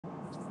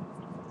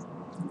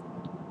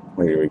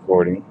Are you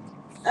recording?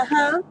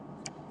 Uh-huh.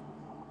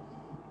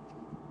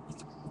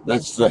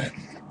 That's the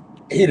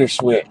heater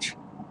switch.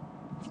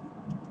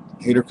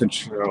 Heater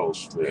control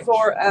switch.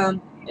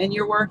 And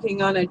you're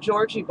working on a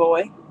Georgie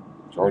boy.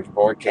 Georgia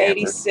boy camper.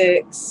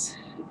 86.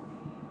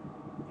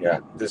 Yeah,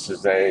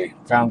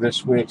 found this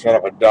switch out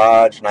of a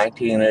Dodge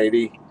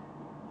 1980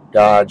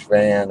 Dodge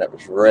van that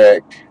was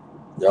wrecked.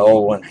 The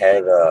old one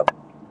had a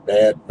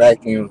bad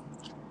vacuum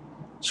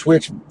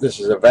switch. This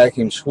is a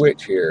vacuum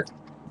switch here.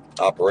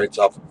 Operates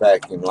off of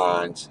vacuum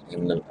lines,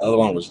 and the other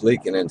one was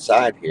leaking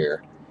inside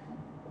here.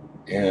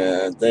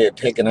 And they had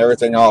taken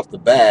everything off the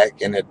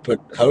back and had put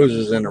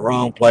hoses in the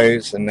wrong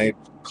place, and they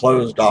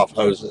closed off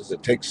hoses.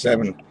 It takes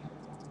 7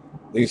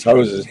 these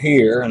hoses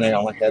here, and they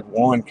only had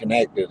one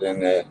connected,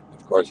 and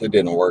of course it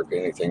didn't work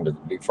anything. The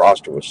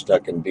defroster was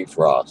stuck in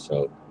defrost,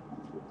 so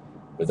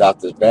without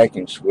this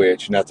vacuum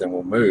switch, nothing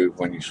will move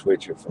when you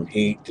switch it from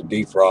heat to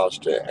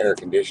defrost to air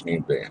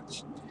conditioning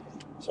vents.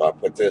 So I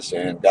put this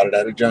in, got it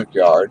at a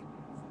junkyard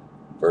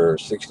for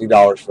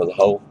 $60 for the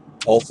whole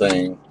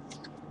thing.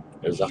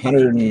 It was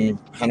 $101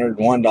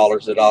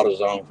 at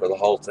AutoZone for the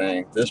whole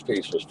thing. This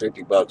piece was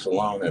 $50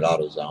 alone at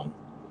AutoZone.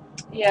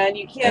 Yeah, and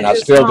you can't. And I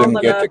still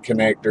didn't get the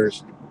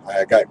connectors.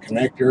 I got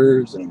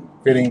connectors and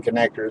fitting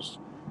connectors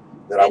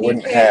that I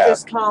wouldn't have. You can't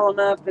just call them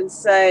up and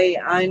say,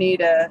 I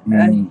need a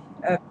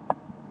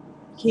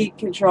heat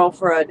control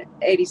for an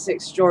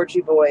 86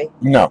 Georgie boy.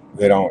 No,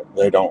 they don't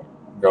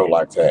go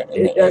like that.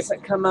 It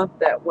doesn't come up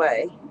that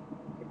way.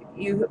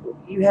 You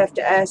have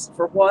to ask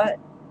for what?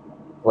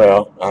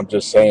 Well, I'm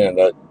just saying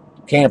that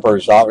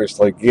campers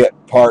obviously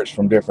get parts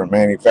from different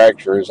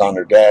manufacturers on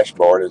their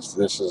dashboard.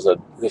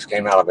 This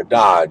came out of a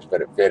Dodge,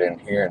 but it fit in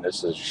here, and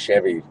this is a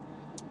Chevy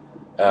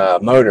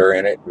motor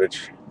in it,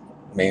 which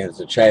means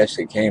the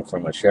chassis came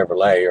from a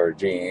Chevrolet or a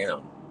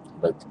GM.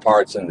 But the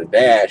parts in the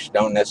dash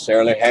don't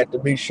necessarily have to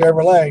be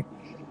Chevrolet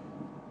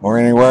or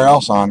anywhere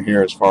else on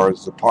here as far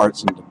as the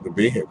parts in the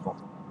vehicle.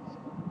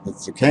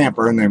 It's a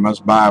camper, and they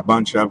must buy a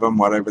bunch of them,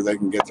 whatever they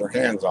can get their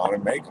hands on,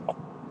 and make them.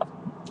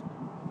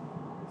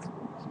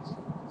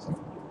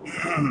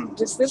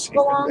 Does this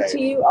belong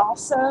to you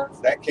also?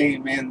 That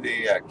came in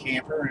the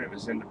camper, and it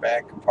was in the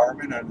back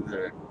compartment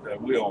under the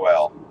wheel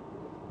well.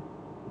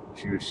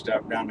 She was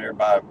stuffed down there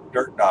by a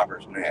dirt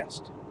dauber's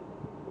nest.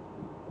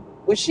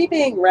 Was she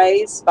being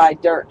raised by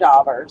dirt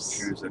daubers?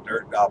 She was a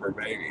dirt dauber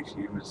baby.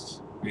 She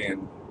was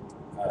being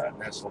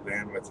nestled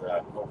in with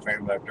a whole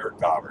family of dirt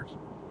daubers.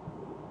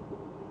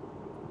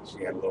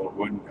 She had a little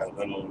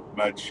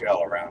mud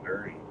shell around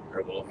her, and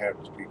her little head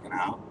was peeking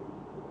out.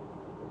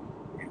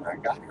 And I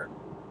got her.